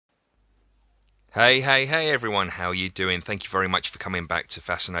Hey everyone, how you doing? Thank you very much for coming back to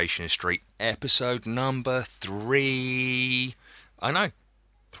Fascination Street, episode number 3. I know,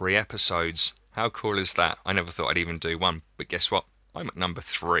 3 episodes. How cool is that? I never thought I'd even do one, but guess what? I'm at number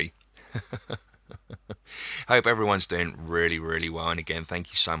 3. Hope everyone's doing really well, and again,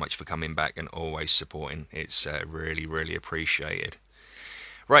 thank you so much for coming back and always supporting. It's really appreciated.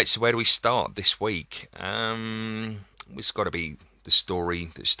 Right, so where do we start this week? It's got to be the story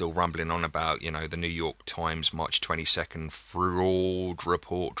that's still rumbling on about, the New York Times March 22nd fraud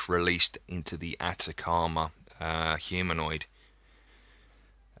report released into the Atacama humanoid.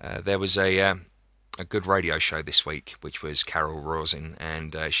 There was a good radio show this week, which was Carol Rosin,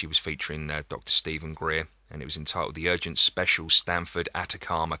 and she was featuring Dr. Stephen Greer, and it was entitled The Urgent Special Stanford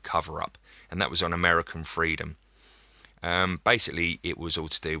Atacama Cover Up, and that was on American Freedom. Basically, it was all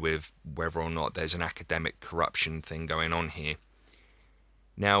to do with whether or not there's an academic corruption thing going on here.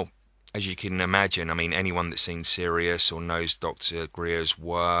 Now, as you can imagine, I mean, anyone that's seen Sirius or knows Dr. Greer's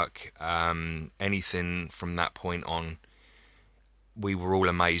work, anything from that point on, we were all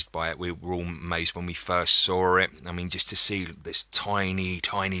amazed by it. We were all amazed when we first saw it. I mean, just to see this tiny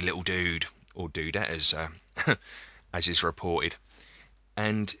little dude, or dudette as is reported.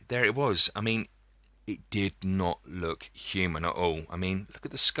 And there it was. I mean, it did not look human at all. I mean, look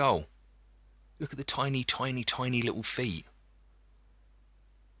at the skull. Look at the tiny little feet.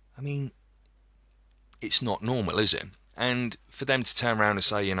 I mean, it's not normal, is it? And for them to turn around and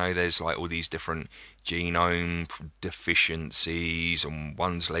say, there's like all these different genome deficiencies and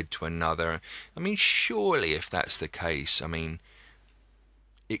one's led to another. I mean, surely if that's the case, I mean,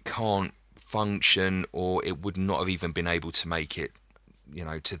 it can't function, or it would not have even been able to make it,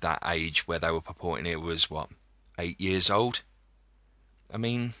 to that age where they were purporting it was, what, 8 years old? I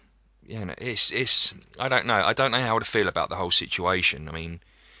mean, it's I don't know. I don't know how to feel about the whole situation. I mean,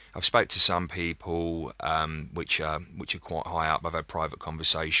 I've spoke to some people, which are quite high up. I've had private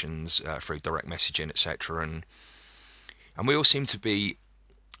conversations through direct messaging, etc., and we all seem to be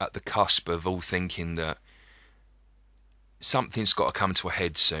at the cusp of all thinking that something's got to come to a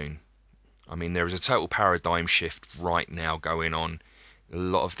head soon. I mean, there is a total paradigm shift right now going on. A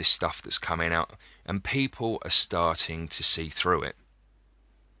lot of this stuff that's coming out, and people are starting to see through it.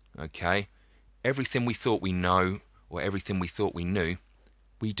 Okay, everything we thought we know, or everything we thought we knew,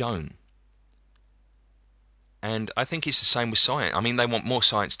 we don't. And I think it's the same with science. I mean, they want more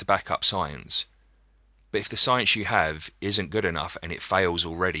science to back up science. But if the science you have isn't good enough and it fails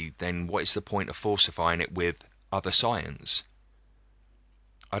already, then what is the point of falsifying it with other science?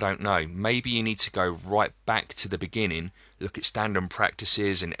 I don't know. Maybe you need to go right back to the beginning, look at standard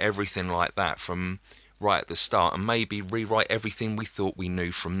practices and everything like that from right at the start, and maybe rewrite everything we thought we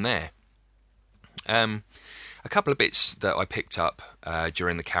knew from there. A couple of bits that I picked up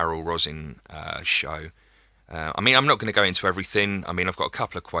during the Carol Rosin show. I mean, I'm not going to go into everything. I mean, I've got a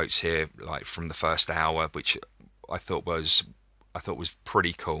couple of quotes here, like from the first hour, which I thought was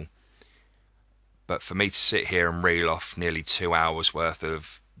pretty cool. But for me to sit here and reel off nearly 2 hours worth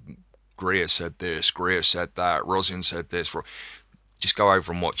of Greer said this, Greer said that, Rosin said this, just go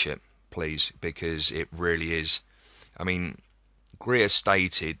over and watch it, please, because it really is. I mean, Greer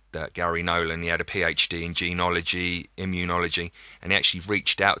stated that Gary Nolan, he had a PhD in genealogy, immunology, and he actually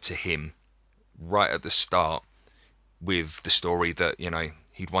reached out to him right at the start with the story that,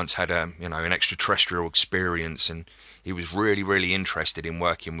 he'd once had an extraterrestrial experience, and he was really interested in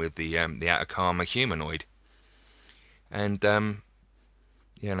working with the Atacama humanoid. And I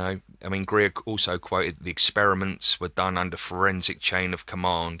mean, Greer also quoted the experiments were done under forensic chain of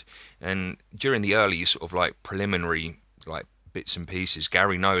command, and during the early sort of like preliminary like bits and pieces,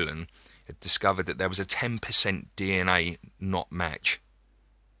 Gary Nolan had discovered that there was a 10% DNA not match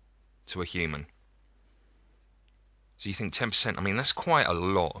to a human. So you think 10%, I mean, that's quite a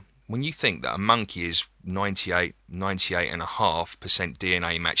lot. When you think that a monkey is 98.5%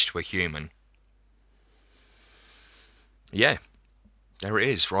 DNA matched to a human. Yeah, there it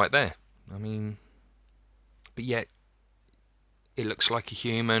is, right there. I mean, but yet, it looks like a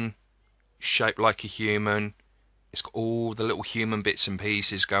human, shaped like a human, it's got all the little human bits and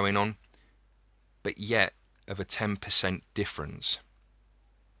pieces going on, but yet of a 10% difference.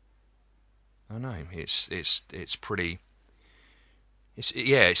 I know, it's pretty.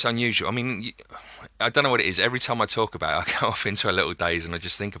 It's unusual. I mean, I don't know what it is. Every time I talk about it, I go off into a little daze, and I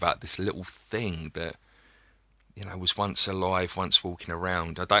just think about this little thing that was once alive, once walking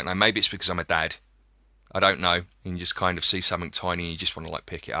around. I don't know. Maybe it's because I'm a dad. I don't know. You just kind of see something tiny, and you just want to like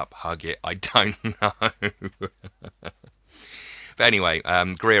pick it up, hug it. I don't know. But anyway,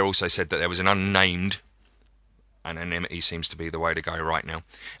 Greer also said that there was an unnamed anonymity seems to be the way to go right now.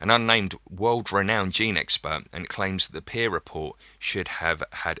 An unnamed world-renowned gene expert and claims that the peer report should have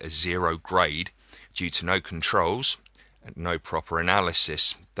had a 0 grade due to no controls and no proper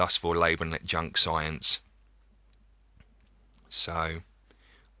analysis, thus for labelling it junk science. So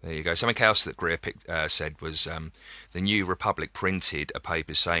there you go. Something else that Greer said was the New Republic printed a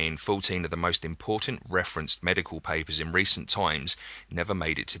paper saying 14 of the most important referenced medical papers in recent times never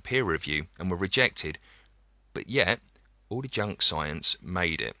made it to peer review and were rejected, but yet all the junk science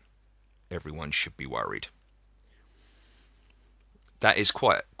made it. Everyone should be worried. That is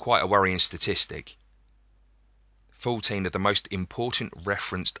quite a worrying statistic. 14 of the most important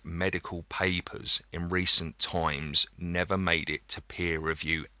referenced medical papers in recent times never made it to peer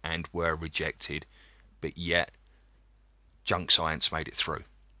review and were rejected, but yet junk science made it through.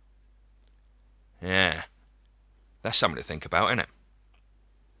 Yeah, that's something to think about, isn't it?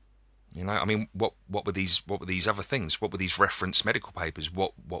 You know, I mean, what were these other things? What were these referenced medical papers?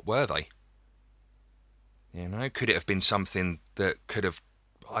 What were they? You know, could it have been something that could have,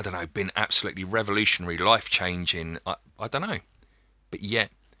 I don't know, been absolutely revolutionary, life-changing? I don't know. But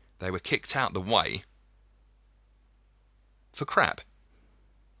yet, they were kicked out the way for crap.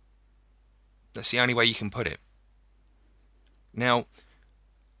 That's the only way you can put it. Now,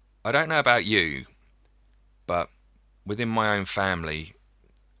 I don't know about you, but within my own family,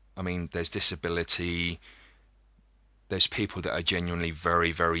 I mean, there's disability, there's people that are genuinely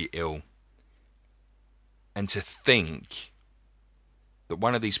very, very ill. And to think that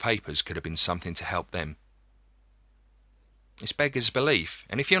one of these papers could have been something to help them, it's beggars belief.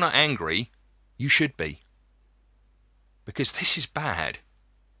 And if you're not angry, you should be. Because this is bad.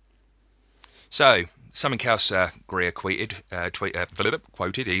 So, something else Greer quoted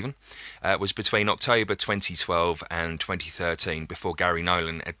even, was between October 2012 and 2013, before Gary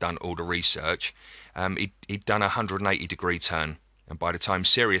Nolan had done all the research. He'd done a 180-degree turn. And by the time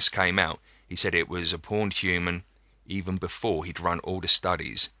Sirius came out, he said it was a pawned human even before he'd run all the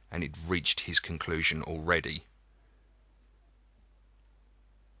studies and he'd reached his conclusion already.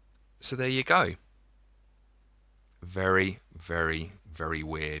 So there you go. Very, very, very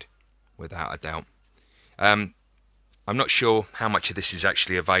weird, without a doubt. I'm not sure how much of this is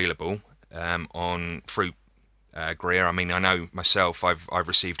actually available through Greer. I mean, I know myself, I've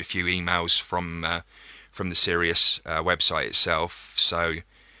received a few emails from the Sirius website itself, so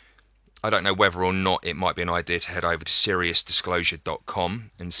I don't know whether or not it might be an idea to head over to SiriusDisclosure.com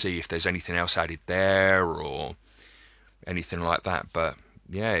and see if there's anything else added there or anything like that. But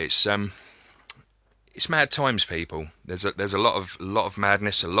yeah, it's mad times, people. There's a lot of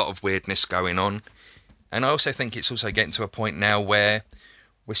madness, a lot of weirdness going on, and I also think it's also getting to a point now where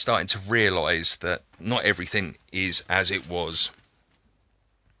we're starting to realise that not everything is as it was.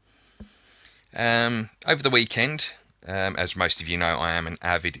 Over the weekend, as most of you know, I am an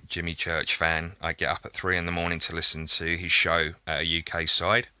avid Jimmy Church fan. I get up at 3 a.m. to listen to his show, UK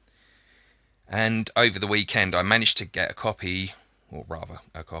Side. And over the weekend, I managed to get I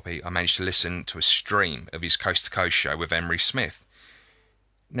managed to listen to a stream of his Coast to Coast show with Emery Smith.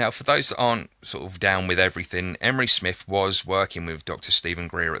 Now, for those that aren't sort of down with everything, Emery Smith was working with Dr. Stephen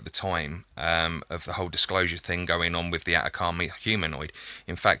Greer at the time of the whole disclosure thing going on with the Atacama humanoid.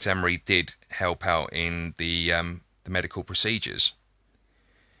 In fact, Emery did help out in the medical procedures.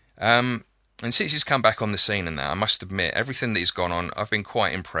 And since he's come back on the scene and that, I must admit, everything that he's gone on, I've been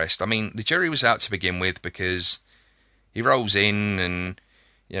quite impressed. I mean, the jury was out to begin with because he rolls in and,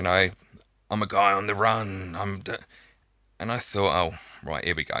 you know, I'm a guy on the run. And I thought, oh, right,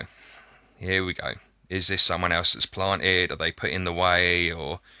 here we go. Here we go. Is this someone else that's planted? Are they put in the way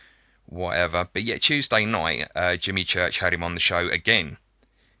or whatever? But yet Tuesday night, Jimmy Church had him on the show again.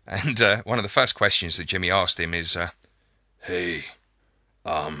 And one of the first questions that Jimmy asked him is, hey,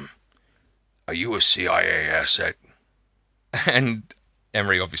 are you a CIA asset? And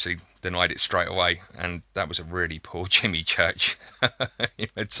Emery obviously denied it straight away, and that was a really poor Jimmy Church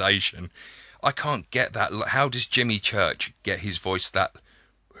imitation. I can't get that. How does Jimmy Church get his voice that?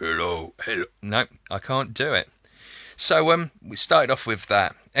 Hello. No, I can't do it. So we started off with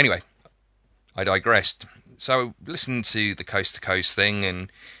that. Anyway, I digressed. So listening to the Coast to Coast thing,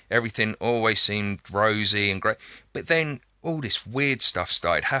 and everything always seemed rosy and great. But then all this weird stuff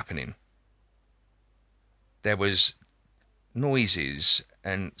started happening. There was noises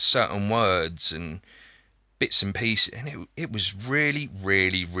and certain words and bits and pieces, and it was really,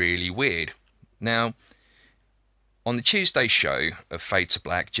 really, really weird. Now, on the Tuesday show of Fade to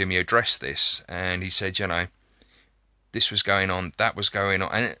Black, Jimmy addressed this, and he said, you know, this was going on, that was going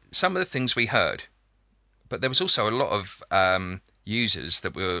on, and some of the things we heard. But there was also a lot of users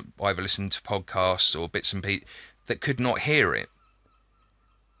that were either listening to podcasts or bits and pieces that could not hear it,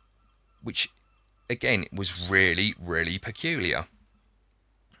 which again was really, really peculiar.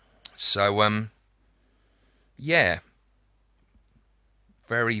 So yeah,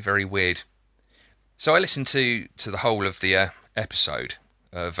 very, very weird. So I listened to the whole of the episode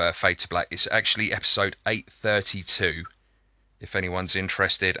of Fade to Black. It's actually episode 832, if anyone's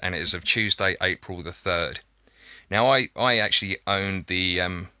interested, and it is of Tuesday, April the 3rd. Now I actually own the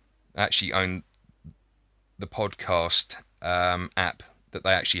podcast app that they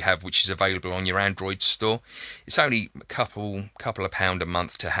actually have, which is available on your Android store. It's only a couple of pound a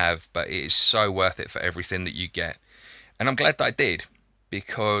month to have, but it is so worth it for everything that you get. And I'm glad that I did,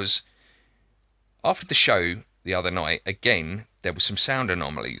 because after the show the other night, again, there were some sound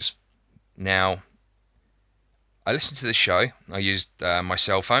anomalies. Now, I listened to the show. I used my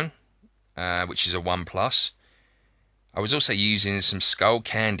cell phone, which is a OnePlus. I was also using some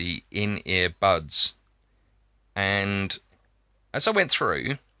Skullcandy in-ear buds. And as I went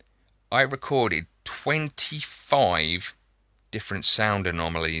through, I recorded 25 different sound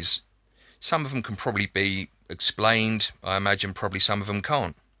anomalies. Some of them can probably be explained. I imagine probably some of them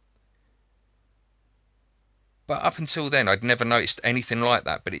can't. But up until then, I'd never noticed anything like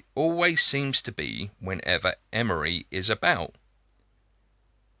that. But it always seems to be whenever Emery is about.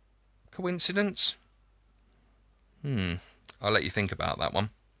 Coincidence? I'll let you think about that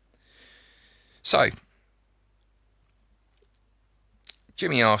one. So,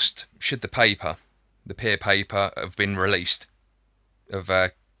 Jimmy asked, should the peer paper, have been released of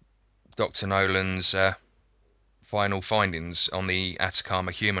Dr. Nolan's final findings on the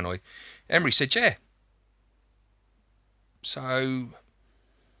Atacama humanoid? Emery said, yeah. So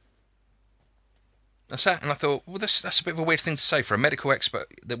I sat and I thought, well, that's a bit of a weird thing to say for a medical expert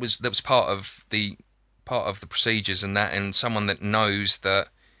that was part of the procedures and that, and someone that knows that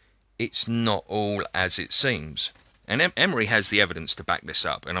it's not all as it seems. And Emery has the evidence to back this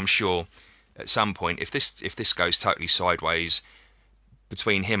up, and I'm sure at some point, if this goes totally sideways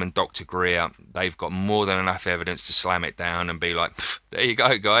between him and Dr. Greer, they've got more than enough evidence to slam it down and be like, there you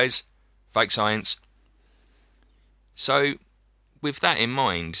go, guys, fake science. So, with that in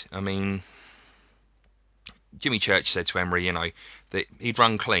mind, I mean, Jimmy Church said to Emery, that he'd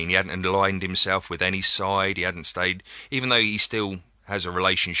run clean. He hadn't aligned himself with any side. He hadn't stayed, even though he still has a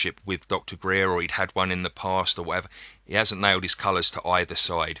relationship with Dr. Greer, or he'd had one in the past or whatever. He hasn't nailed his colours to either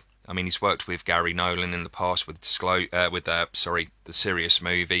side. I mean, he's worked with Gary Nolan in the past with the Sirius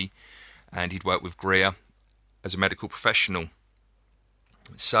movie, and he'd worked with Greer as a medical professional.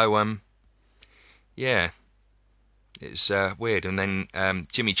 So, yeah. It's weird. And then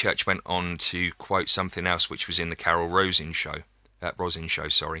Jimmy Church went on to quote something else, which was in the Carol Rosin show,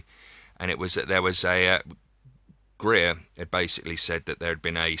 and it was that there was Greer had basically said that there had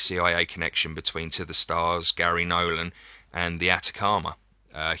been a CIA connection between To the Stars, Gary Nolan, and the Atacama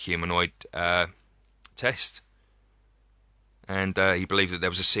humanoid test, and he believed that there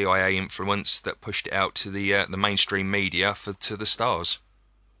was a CIA influence that pushed it out to the mainstream media for To the Stars.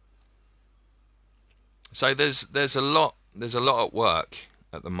 So there's a lot at work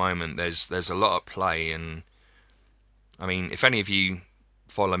at the moment. There's a lot at play, and I mean, if any of you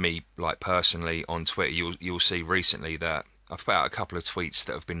follow me like personally on Twitter, you'll see recently that I've put out a couple of tweets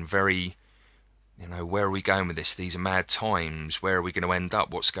that have been very, where are we going with this? These are mad times. Where are we going to end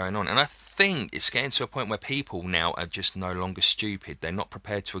up? What's going on? And I think it's getting to a point where people now are just no longer stupid. They're not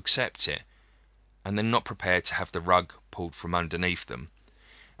prepared to accept it, and they're not prepared to have the rug pulled from underneath them.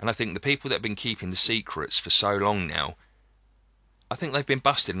 And I think the people that have been keeping the secrets for so long now, I think they've been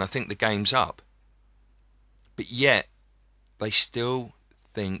busted, and I think the game's up. But yet, they still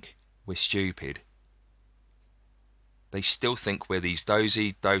think we're stupid. They still think we're these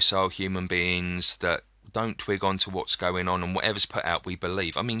dozy, docile human beings that don't twig on to what's going on, and whatever's put out we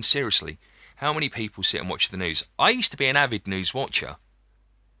believe. I mean, seriously, how many people sit and watch the news? I used to be an avid news watcher.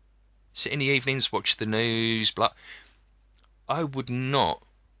 Sit in the evenings, watch the news, I would not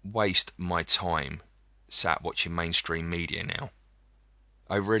waste my time sat watching mainstream media now.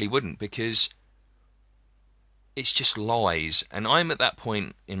 I really wouldn't, because it's just lies. And I'm at that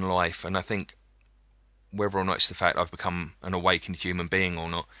point in life, and I think whether or not it's the fact I've become an awakened human being or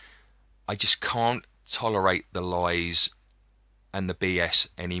not, I just can't tolerate the lies and the BS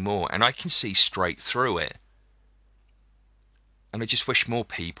anymore. And I can see straight through it. And I just wish more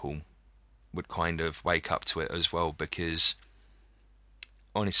people would kind of wake up to it as well, because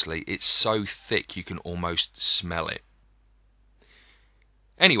honestly, it's so thick you can almost smell it.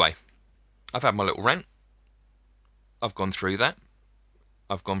 Anyway, I've had my little rant. I've gone through that.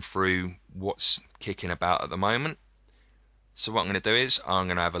 I've gone through what's kicking about at the moment. So what I'm going to do is I'm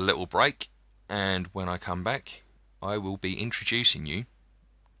going to have a little break, and when I come back, I will be introducing you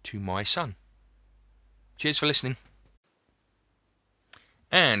to my son. Cheers for listening.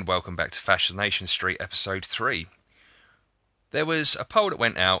 And welcome back to Fascination Street episode 3. There was a poll that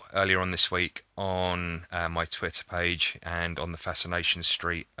went out earlier on this week on my Twitter page and on the Fascination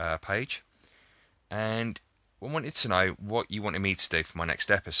Street page. And I wanted to know what you wanted me to do for my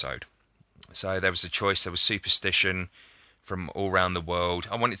next episode. So there was a choice. There was superstition from all around the world.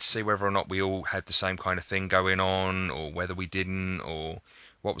 I wanted to see whether or not we all had the same kind of thing going on, or whether we didn't, or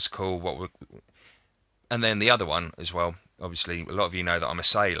what was cool, And then the other one as well, obviously a lot of you know that I'm a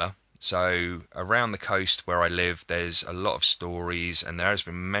sailor. So around the coast where I live, there's a lot of stories, and there has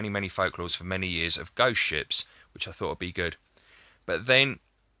been many, many folklores for many years of ghost ships, which I thought would be good. But then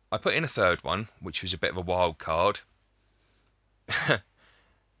I put in a third one, which was a bit of a wild card.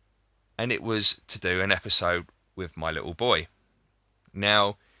 And it was to do an episode with my little boy.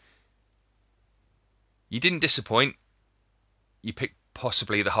 Now, you didn't disappoint. You picked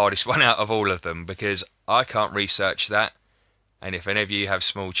possibly the hardest one out of all of them, because I can't research that. And if any of you have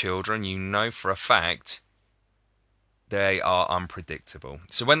small children, you know for a fact they are unpredictable.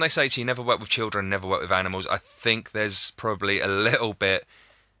 So when they say to you, never work with children, never work with animals, I think there's probably a little bit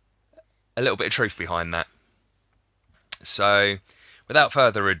of truth behind that. So without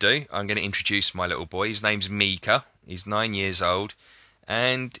further ado, I'm going to introduce my little boy. His name's Mika. He's 9 years old,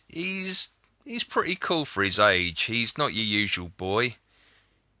 and he's pretty cool for his age. He's not your usual boy.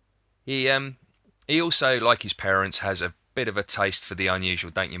 He also, like his parents, has a bit of a taste for the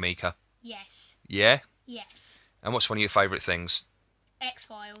unusual, don't you, Mika? Yes. Yeah? Yes. And what's one of your favourite things?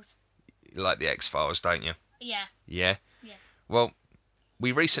 X-Files. You like the X-Files, don't you? Yeah. Yeah? Yeah. Well,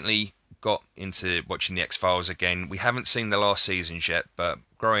 we recently got into watching the X-Files again. We haven't seen the last seasons yet, but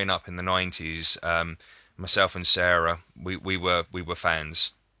growing up in the 90s, myself and Sarah, we were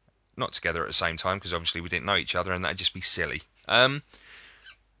fans. Not together at the same time, because obviously we didn't know each other, and that'd just be silly.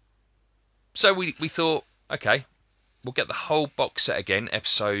 So we thought, okay, we'll get the whole box set again,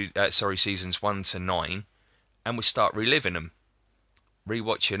 seasons 1 to 9, and we start reliving them,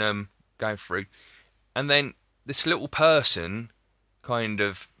 rewatching them, going through, and then this little person kind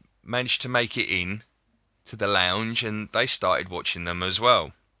of managed to make it in to the lounge, and they started watching them as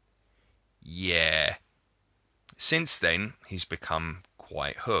well. Yeah. Since then, he's become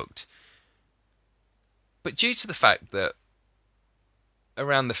quite hooked. But due to the fact that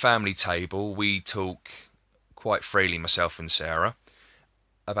around the family table we talk quite freely, myself and Sarah,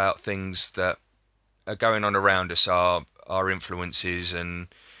 about things that are going on around us, our influences and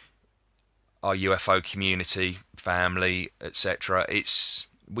our UFO community, family, etc. It's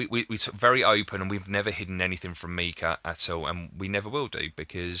we're very open, and we've never hidden anything from Mika at all, and we never will do,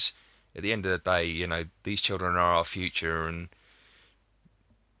 because at the end of the day, you know, these children are our future, and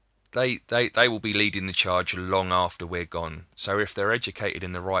they will be leading the charge long after we're gone. So if they're educated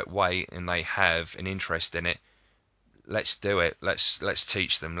in the right way and they have an interest in it, let's do it. Let's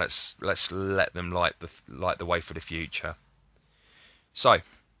teach them. Let's let them light the way for the future. So,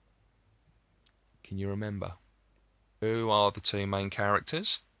 can you remember who are the two main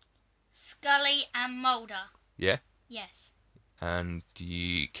characters? Scully and Mulder. Yeah. Yes. And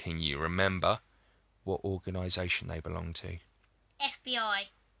can you remember what organisation they belong to? FBI.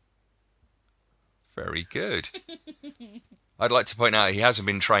 Very good. I'd like to point out he hasn't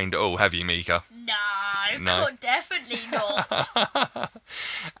been trained at all, have you, Mika? No. God, definitely not.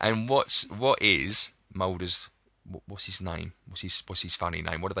 And what is Mulder's? What's his name? What's his funny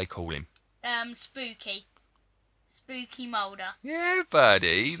name? What do they call him? Spooky. Spooky Mulder. Yeah,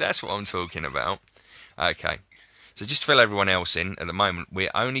 buddy, that's what I'm talking about. Okay, so just to fill everyone else in, at the moment we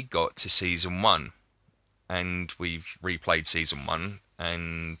only got to season 1, and we've replayed season 1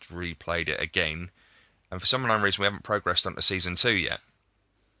 and replayed it again. And for some unknown reason, we haven't progressed onto season 2 yet.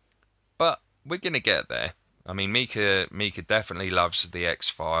 But we're going to get there. I mean, Mika definitely loves the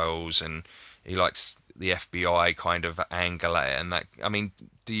X-Files, and he likes the FBI kind of angle at it. And that, I mean,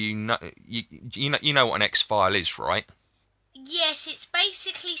 do you know you know what an X-File is, right? Yes, it's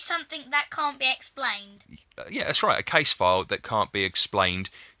basically something that can't be explained. Yeah, that's right. A case file that can't be explained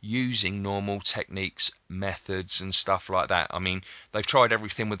using normal techniques, methods, and stuff like that. I mean, they've tried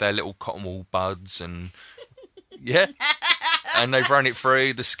everything with their little cotton wool buds, and yeah, and they've run it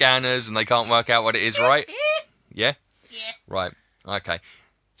through the scanners, and they can't work out what it is, right? Yeah. Yeah. Right. Okay.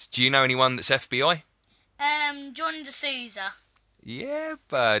 Do you know anyone that's FBI? John D'Souza. Yeah,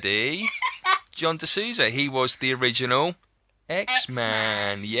 buddy. John D'Souza. He was the original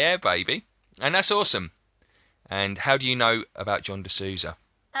X-Man. Yeah, baby. And that's awesome. And how do you know about John D'Souza?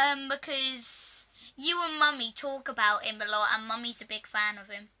 Because you and Mummy talk about him a lot, and Mummy's a big fan of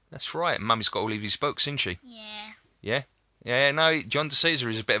him. That's right. Mummy's got all of his books, isn't she? Yeah. Yeah. Yeah, no, John DeCesar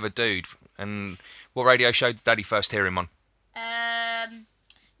is a bit of a dude. And what radio show did Daddy first hear him on?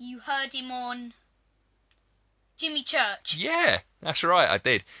 You heard him on Jimmy Church. Yeah, that's right, I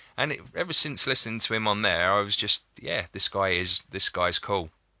did. And ever since listening to him on there, I was just, yeah, this guy's cool.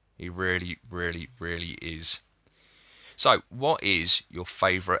 He really, really, really is. So, what is your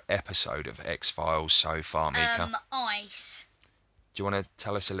favourite episode of X-Files so far, Mika? Ice. Do you want to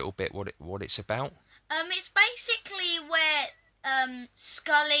tell us a little bit what it's about? It's basically where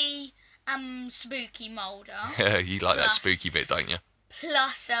Scully and Spooky Mulder You like that Plus. spooky bit, don't you?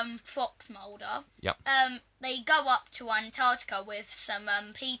 plus Fox Mulder. Yep. They go up to Antarctica with some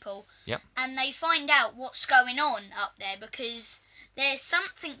people. Yep. And they find out what's going on up there because there's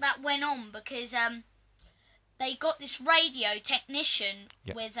something that went on because they got this radio technician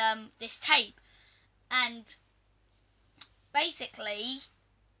Yep. with this tape, and basically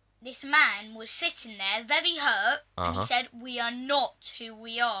this man was sitting there very hurt, and he said, "We are not who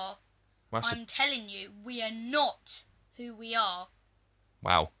we are. I'm telling you, we are not who we are."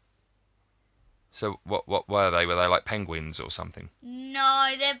 Wow. So what were they? Were they like penguins or something?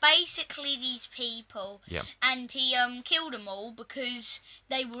 No, they're basically these people. Yeah. And he killed them all because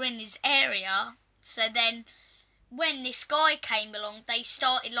they were in his area. So then, when this guy came along, they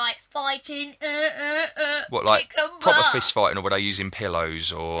started like fighting. What, like kick 'em proper butt. fist fighting, or were they using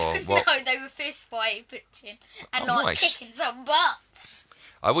pillows or what? No, they were fist fighting and Oh, like nice. kicking some butts.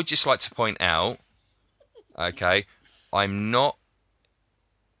 I would just like to point out, okay, I'm not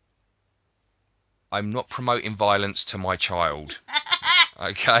promoting violence to my child.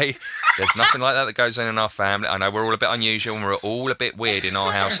 Okay? There's nothing like that goes on in our family. I know we're all a bit unusual and we're all a bit weird in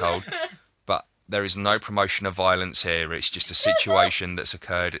our household, but there is no promotion of violence here. It's just a situation that's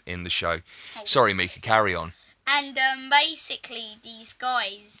occurred in the show. Sorry, Mika, carry on. And basically, these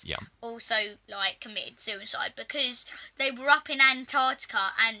guys Yeah. also like committed suicide because they were up in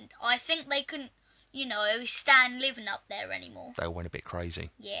Antarctica, and I think they couldn't, stand living up there anymore. They all went a bit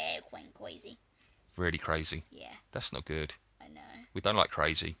crazy. Yeah, it went crazy. Really crazy. Yeah, That's not good. I know. We don't like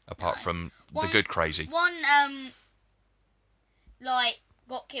crazy, apart No. from the One- good crazy. One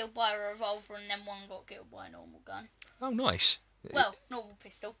got killed by a revolver, and then one got killed by a normal gun. Oh, nice. Well, normal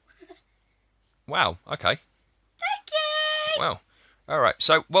pistol. Wow, okay. Thank you. Wow. All right.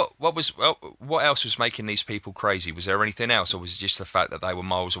 So what else was making these people crazy? Was there anything else, or was it just the fact that they were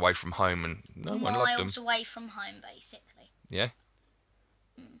miles away from home and no one loved them? Miles away from home, basically. Yeah.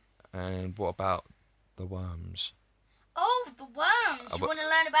 And what about the worms? Oh, the worms. You want to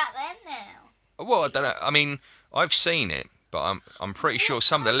learn about them now? Well, I don't know. I mean, I've seen it, but I'm pretty sure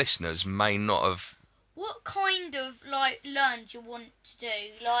some of the listeners may not have. What kind of learn do you want to do?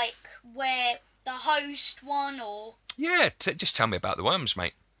 Like where the host one or? Yeah, just tell me about the worms,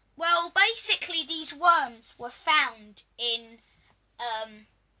 mate. Well, basically, these worms were found in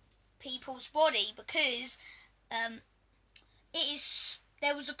people's body because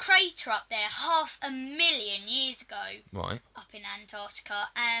there was a crater up there 500,000 years ago Right. up in Antarctica.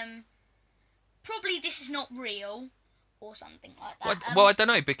 Probably this is not real or something like that. Well, I don't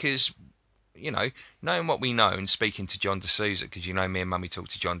know because, knowing what we know and speaking to John D'Souza, because me and Mummy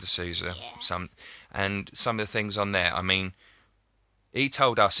talked to John D'Souza, Yeah. some of the things on there. I mean, he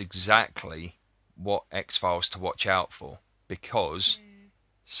told us exactly what X-Files to watch out for because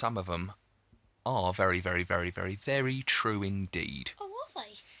some of them are very, very, very, very, very true indeed. Oh, were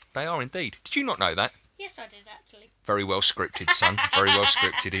they? They are indeed. Did you not know that? Yes, I did actually. Very well scripted, son. Very well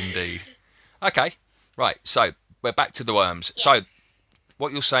scripted indeed. Okay, right. So we're back to the worms. Yeah. So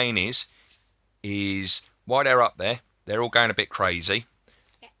what you're saying is while they're up there, they're all going a bit crazy,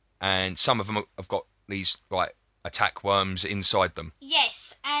 Yeah. and some of them have got these attack worms inside them.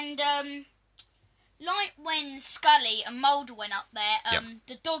 Yes, and like when Scully and Mulder went up there, Yep.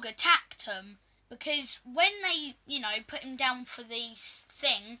 the dog attacked him because when they, put him down for this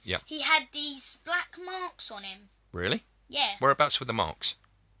thing, Yep. he had these black marks on him. Really? Yeah, Whereabouts were the marks?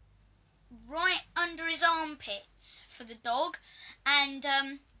 right under his armpits for the dog, and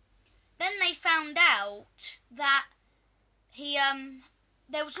then they found out that he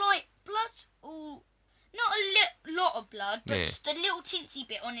there was blood all. Not a lot of blood, but Yeah. just a little teensy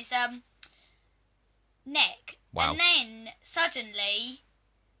bit on his neck. Wow. And then suddenly,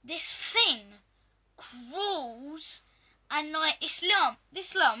 this thing crawls, and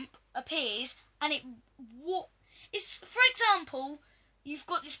this lump appears, and it's, for example, you've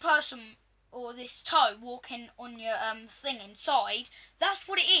got this person or this toe walking on your thing inside. That's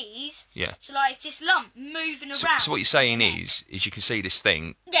what it is. Yeah. So it's this lump moving So, around. so what you're saying is you can see this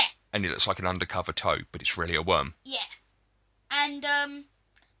thing, Yeah. and it looks like an undercover toe, but it's really a worm. Yeah. And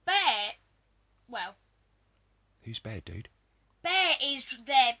Bear, well, Who's Bear, dude? Bear is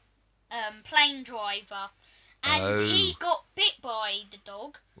their plane driver, and he got bit by the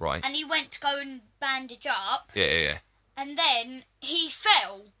dog. Right. And he went to go and bandage up. Yeah. And then he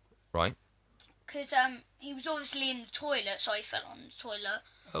fell. Right. Because he was obviously in the toilet, so he fell on the toilet.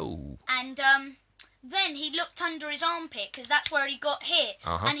 Oh. And then he looked under his armpit, because that's where he got hit.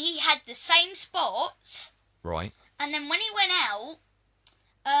 Uh-huh. And he had the same spots. Right. And then when he went out,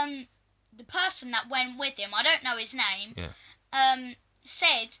 the person that went with him, I don't know his name,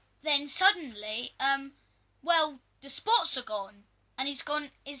 said then suddenly, well, the spots are gone. And he's gone,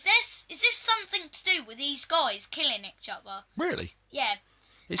 is this something to do with these guys killing each other? Really? Yeah.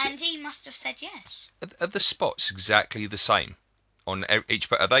 He must have said yes. Are the spots exactly the same on each?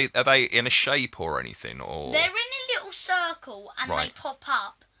 Are they in a shape or anything? Or they're in a little circle and they pop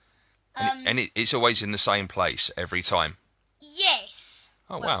up. And it's always in the same place every time. Yes.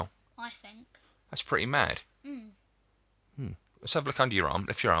 Oh wow! I think that's pretty mad. Let's have a look under your arm.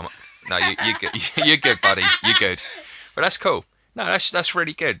 Lift your arm up. No, you're good. You're good, buddy. You're good. But that's cool. No, that's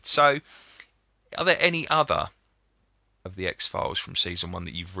really good. So, are there any other of the X-Files from season 1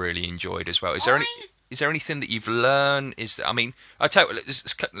 that you've really enjoyed as well? Is there anything that you've learned? I tell you,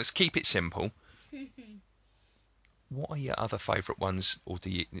 let's keep it simple. What are your other favourite ones, or do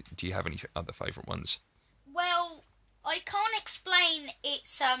you have any other favourite ones? Well, I can't explain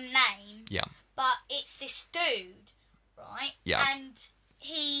its name. Yeah. But it's this dude, right? Yeah. And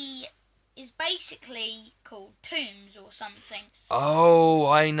he is basically called Tooms or something. Oh,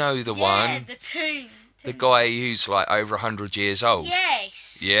 I know the one. Yeah, the Tooms. The guy who's like over 100 years old.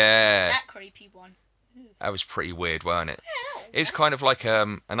 Yes. Yeah. That creepy one. That was pretty weird, wasn't it? Yeah. It was kind of like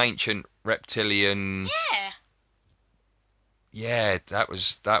an ancient reptilian. Yeah. Yeah, that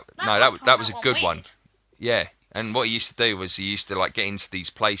was a good one. Yeah, and what he used to do was he used to like get into these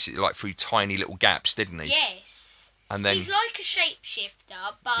places like through tiny little gaps, didn't he? Yes. And then he's like a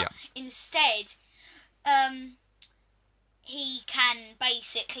shapeshifter, but instead, he can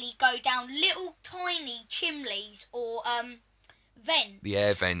basically go down little tiny chimneys or vents. The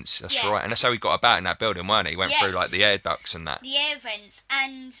air vents, that's right. And that's how he got about in that building, wasn't he? He went through like the air ducts and that. The air vents.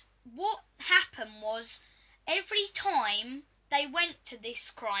 And what happened was, every time they went to this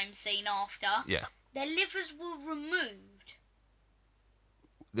crime scene after, their livers were removed.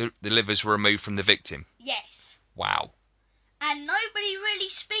 The livers were removed from the victim? Yes. Wow. And nobody really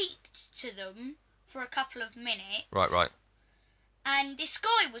speaks to them for a couple of minutes. Right. And this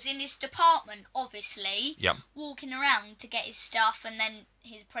guy was in his department, obviously, walking around to get his stuff, and then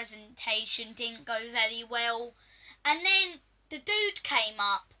his presentation didn't go very well. And then the dude came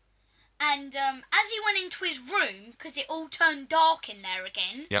up, and as he went into his room, because it all turned dark in there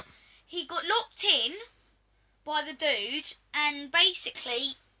again, he got locked in by the dude, and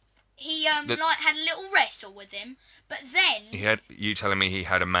basically he had a little wrestle with him, but then... You telling me he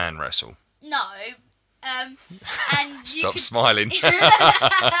had a man wrestle? No. And Stop smiling. And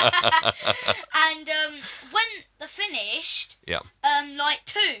when they finished, like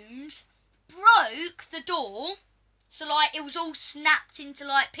Tooms broke the door, so like it was all snapped into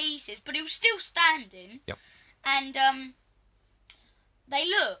like pieces, but it was still standing. Yep. And they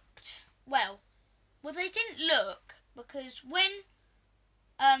looked. Well, they didn't look, because when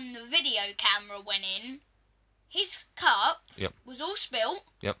the video camera went in, his cup was all spilt,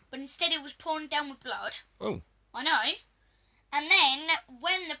 but instead it was pouring down with blood. Oh. I know. And then,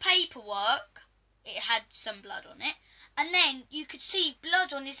 when the paperwork, it had some blood on it, and then you could see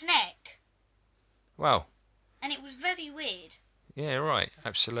blood on his neck. Wow. And it was very weird. Yeah, right,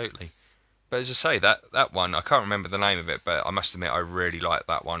 absolutely. But as I say, that one, I can't remember the name of it, but I must admit I really like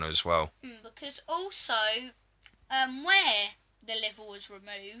that one as well. Because also, where the liver was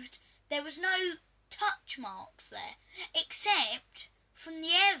removed, there was no touch marks there, except from the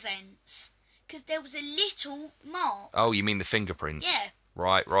air vents, because there was a little mark. Oh, you mean the fingerprints? Yeah.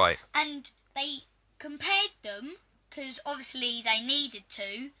 Right. And they compared them, because obviously they needed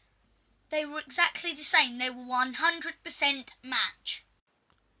to. They were exactly the same. They were 100% match.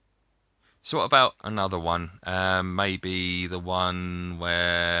 So what about another one? Maybe the one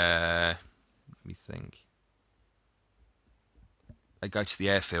where... Let me think. They go to the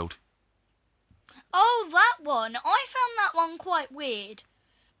airfield. Oh, that one. I found that one quite weird.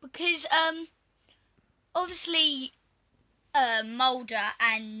 Because, obviously, Mulder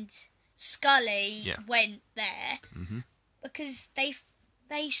and Scully went there. Mm-hmm. Because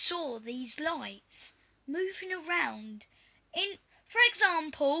they saw these lights moving around in, for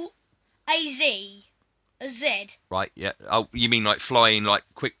example, a Z. Right, yeah. Oh, you mean like flying like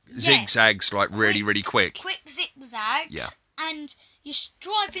quick zigzags, like really quick? Quick zigzags. Yeah. And you're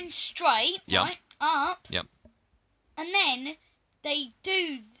driving straight, right, up. Yep. and then they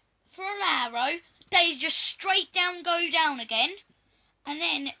do for an arrow. They just straight down go down again, and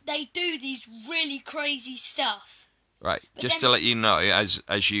then they do these really crazy stuff. Right, But just then- to let you know,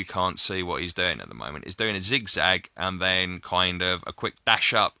 as you can't see what he's doing at the moment, he's doing a zigzag and then kind of a quick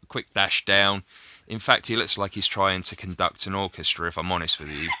dash up, a quick dash down. In fact, he looks like he's trying to conduct an orchestra, if I'm honest with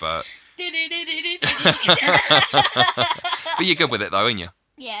you, but you're good with it though, aren't you?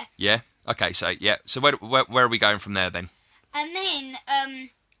 Yeah. Yeah? Okay, so where are we going from there then? And then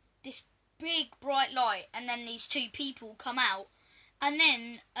this big bright light, and then these two people come out, and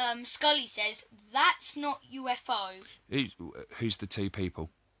then Scully says, "That's not UFO. Who's the two people?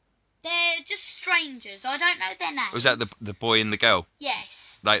 They're just strangers. I don't know their names." Was that the boy and the girl?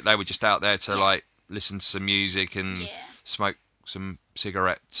 Yes. They were just out there to Yeah. like listen to some music and Yeah. smoke some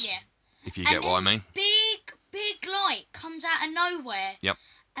cigarettes. Yeah. If you get what I mean. Big light comes out of nowhere. Yep.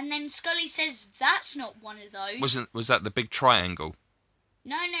 And then Scully says, "That's not one of those." Was that the big triangle?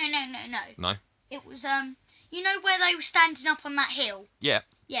 No. No. It was you know where they were standing up on that hill? Yeah.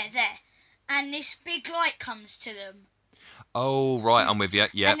 Yeah, there. And this big light comes to them. Oh right, I'm with you.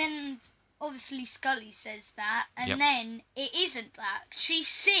 Yeah. And then obviously Scully says that, and Yep. then it isn't that. She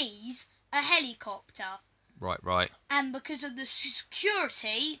sees a helicopter, Right. and because of the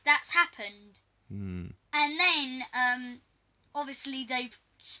security, that's happened. Hmm. And then obviously they've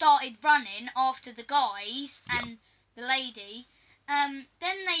started running after the guys and the lady. Then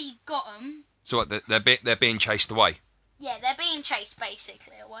they got them. So what? They're being chased away. Yeah, they're being chased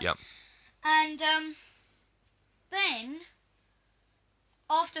basically away. Yep. And then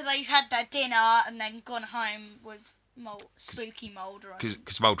after they've had their dinner and then gone home with Spooky Mulder,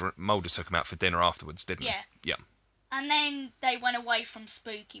 Because Mulder took him out for dinner afterwards, didn't Yeah. he? Yeah. and then they went away from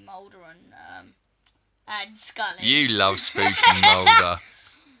Spooky Mulder and Scully. You love Spooky Mulder.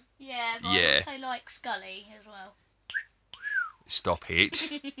 Yeah, but Yeah. I also like Scully as well. Stop it.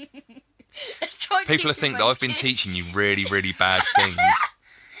 Let's try. People keep think it that I've been focused. teaching you really, really bad things.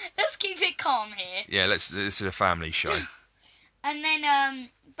 Let's keep it calm here. Yeah, this is a family show. And then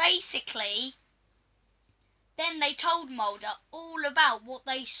basically, then they told Mulder all about what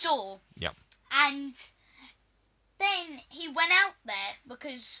they saw. Yep. And then he went out there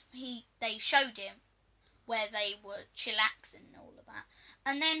because they showed him where they were chillaxing and all of that.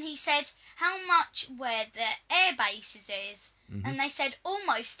 And then he said how much where the air bases is. Mm-hmm. And they said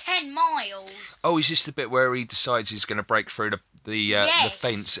almost 10 miles. Oh, is this the bit where he decides he's going to break through the Yes.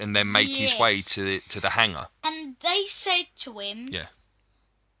 fence and then make his way to the hangar? And they said to him, Yeah.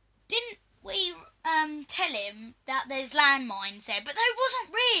 "Didn't we tell him that there's landmines there?" But there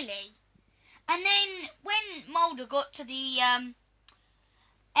wasn't really. And then when Mulder got to the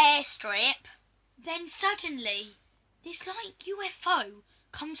airstrip, then suddenly this like UFO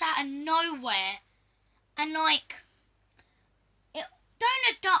comes out of nowhere and like it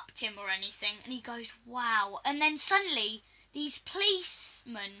don't abduct him or anything, and he goes, "Wow!" And then suddenly these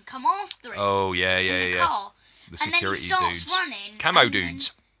policemen come after him Oh yeah, in the car, The and then he security starts dudes, running. camo and then-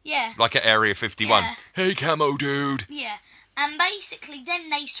 dudes, yeah. like at Area 51. Yeah. Hey, camo dude. Yeah, and basically then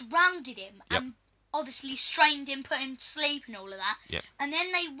they surrounded him Yep. and obviously strained him, put him to sleep and all of that. Yep. And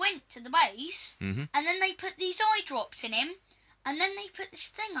then they went to the base, Mhm. and then they put these eye drops in him, and then they put this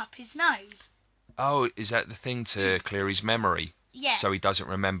thing up his nose. Oh, is that the thing to clear his memory Yeah, so he doesn't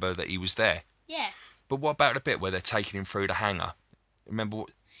remember that he was there? yeah. But what about the bit where they're taking him through the hangar? Remember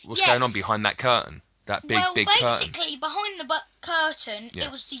what's Yes. going on behind that curtain? That big curtain. Basically behind the curtain, Yeah.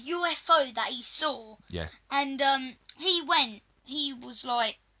 it was the UFO that he saw, Yeah, and he was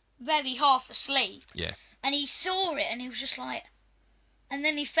like very half asleep. yeah. And he saw it, and he was just like, and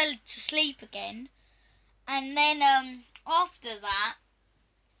then he fell to sleep again, and then after that,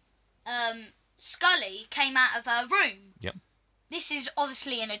 Scully came out of her room. Yep. This is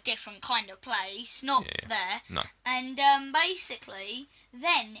obviously in a different kind of place, not Yeah. there. No. And basically,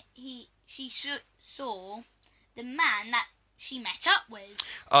 then she saw the man that she met up with.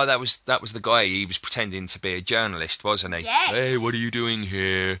 Oh, that was the guy. He was pretending to be a journalist, wasn't he? Yes. Hey, what are you doing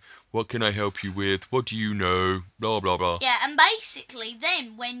here? What can I help you with? What do you know? Blah blah blah. Yeah, and basically,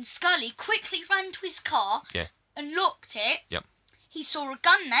 then when Scully quickly ran to his car Yeah. and locked it, Yep. he saw a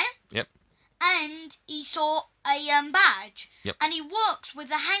gun there. Yep. And he saw a badge. Yep. And he works with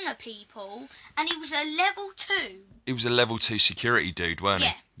the hangar people, and he was a level 2. He was a level 2 security dude, weren't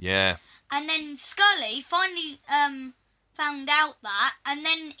Yeah. he? Yeah. And then Scully finally found out that, and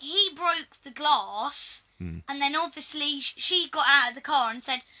then he broke the glass, and then obviously she got out of the car and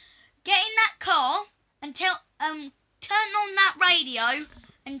said, "Get in that car and turn on that radio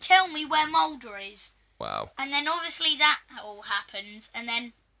and tell me where Mulder is." Wow. And then obviously that all happens, and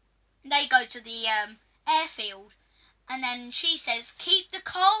then they go to the airfield, And then she says, keep the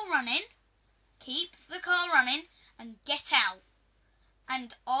car running, and get out.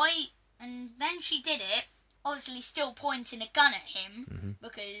 And then she did it, obviously still pointing a gun at him,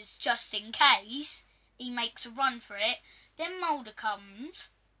 because just in case he makes a run for it. Then Mulder comes,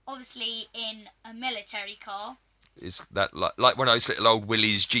 obviously in a military car. Is that like one of those little old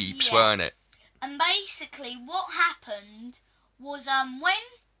Willys Jeeps, weren't it? And basically what happened was when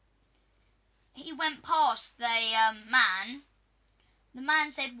he went past the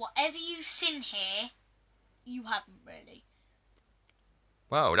man said, whatever you've seen here, you haven't really.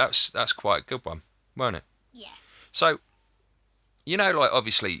 Wow, that's quite a good one, weren't it? Yeah. So, like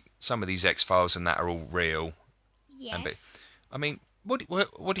obviously some of these X-Files and that are all real. Yes. I mean, what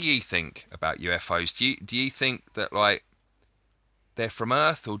do you think about UFOs? Do you think that like they're from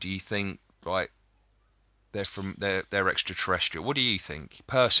Earth, or do you think like they're extraterrestrial? What do you think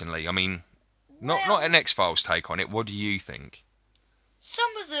personally? I mean, not an X-Files take on it. What do you think?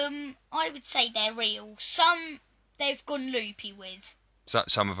 Some of them, I would say they're real. Some they've gone loopy with. So,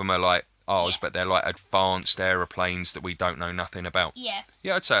 some of them are like ours, but they're like advanced aeroplanes that we don't know nothing about. Yeah.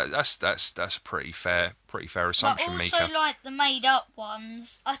 Yeah, I'd say that's a pretty fair assumption, But also, Mika. like the made-up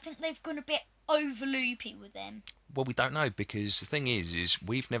ones, I think they've gone a bit over loopy with them. Well, we don't know, because the thing is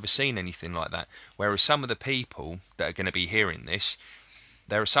we've never seen anything like that. Whereas some of the people that are going to be hearing this,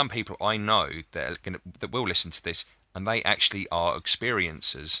 there are some people I know that will listen to this, and they actually are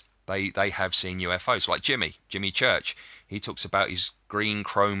experiencers. They have seen UFOs, like Jimmy Church. He talks about his green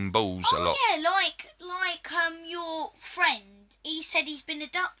chrome balls a lot. Oh yeah, like your friend. He said he's been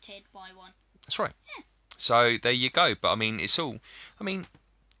abducted by one. That's right. Yeah. So there you go. But I mean, it's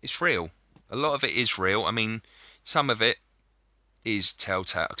real. A lot of it is real. I mean, some of it is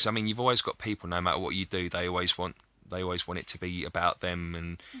telltale. Because I mean, you've always got people, no matter what you do, they always want it to be about them,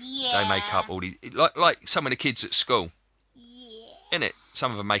 and they make up all these, like some of the kids at school. Yeah. Innit?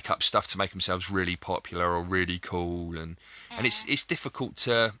 Some of them make up stuff to make themselves really popular or really cool, and it's difficult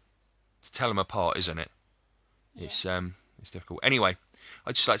to tell them apart, isn't it? Yeah. It's difficult. Anyway,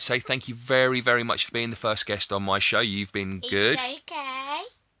 I'd just like to say thank you very, very much for being the first guest on my show. You've been good. It's okay.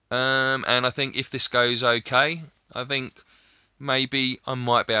 And I think if this goes okay, I think maybe I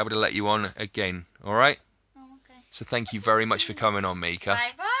might be able to let you on again. All right? Oh, okay. So thank you very much for coming on, Mika.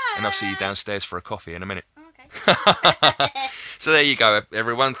 Bye-bye. And I'll see you downstairs for a coffee in a minute. Okay. So there you go,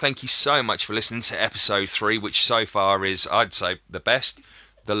 everyone. Thank you so much for listening to episode 3, which so far is, I'd say, the best,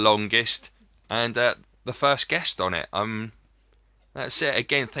 the longest, and the first guest on it. That's it.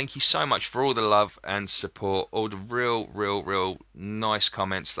 Again, thank you so much for all the love and support, all the real nice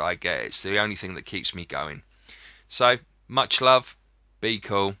comments that I get. It's the only thing that keeps me going. So, much love. Be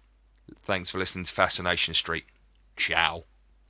cool. Thanks for listening to Fascination Street. Ciao.